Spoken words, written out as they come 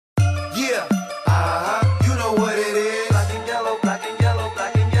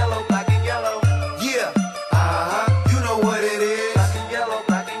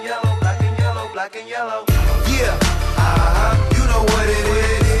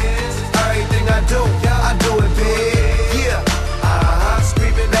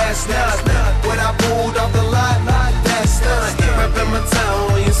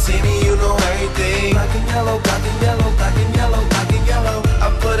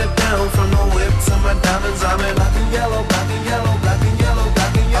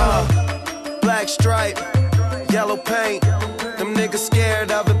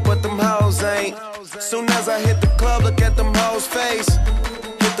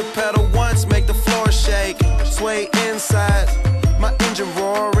sway inside. My engine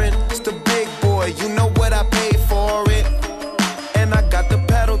roaring, it's the big boy, you know what I paid for it. And I got the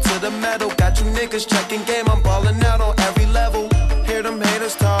pedal to the metal, got you niggas checking game, I'm ballin' out on every level. Hear them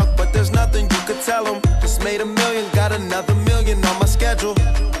haters talk, but there's nothing you could tell them. Just made $1 million, got another $1 million on my schedule.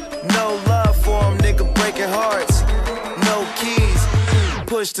 No love for them, nigga breaking hearts. No keys,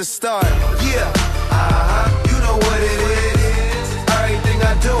 push to start. Yeah, you know what it is. Everything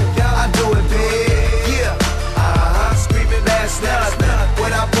I do it big. Yeah, screaming that's nuts.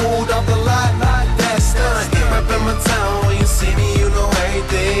 When I pulled off the lot, that's stunt. Reppin' my town, when you see me, you know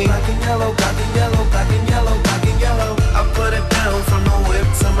everything. Black and yellow, black and yellow, black and yellow, black and yellow. I put it down from the whip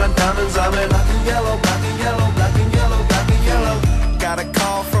to my diamonds. I'm in black and yellow, black and yellow, black and yellow, black and yellow. Got a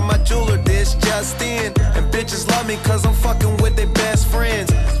call from my jeweler, this just in. And bitches love me cause I'm fucking with their best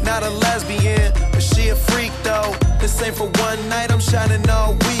friends. Not a lesbian, but she a freak though. This ain't for one night, I'm shining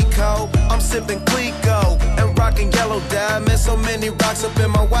all week, ho. I'm sipping Clico and rocking yellow diamonds. So many rocks up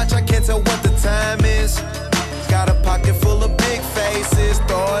in my watch, I can't tell what the time is. Got a pocket full of big faces,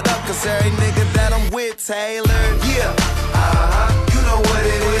 throw it up cause every nigga that I'm with tailored. Yeah, you know what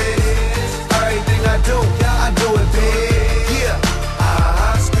it is. Everything I do it big. Yeah,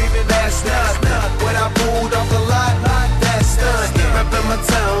 screaming that's nuts. When I pulled off the lot, that's stunt. Reppin' my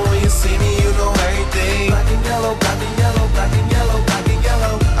town, when you see me, you know everything. Black and yellow, black and yellow, black and yellow, black and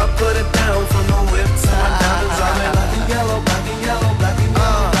yellow. I put it down from the whip to my diamonds. I'm in black and yellow, black and yellow, black and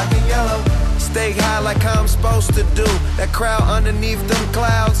yellow, black and yellow. Stay high like I'm supposed to do. That crowd underneath them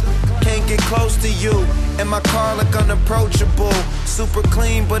clouds can't get close to you. And my car look unapproachable. Super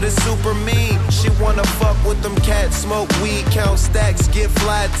clean, but it's super mean. She wanna fuck with them cats, smoke weed, count stacks, get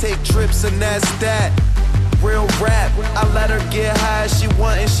fly, take trips, and that's that. Real rap, I let her get high as she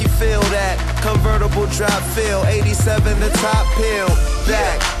want and she feel that. Convertible drop feel, 87 the top pill,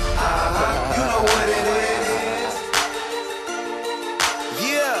 back. You know what it is.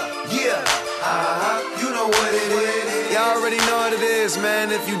 Yeah, you know what it is. Y'all already know what it is,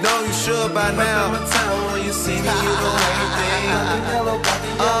 man. If you don't, you should by now. When you see me, you know everything. Black and yellow, black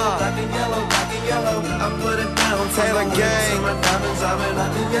and yellow, black and yellow, black and yellow. I put it down, Taylor gang. My diamonds, I'm in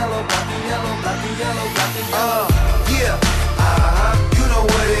black and yellow, black and yellow, black and yellow.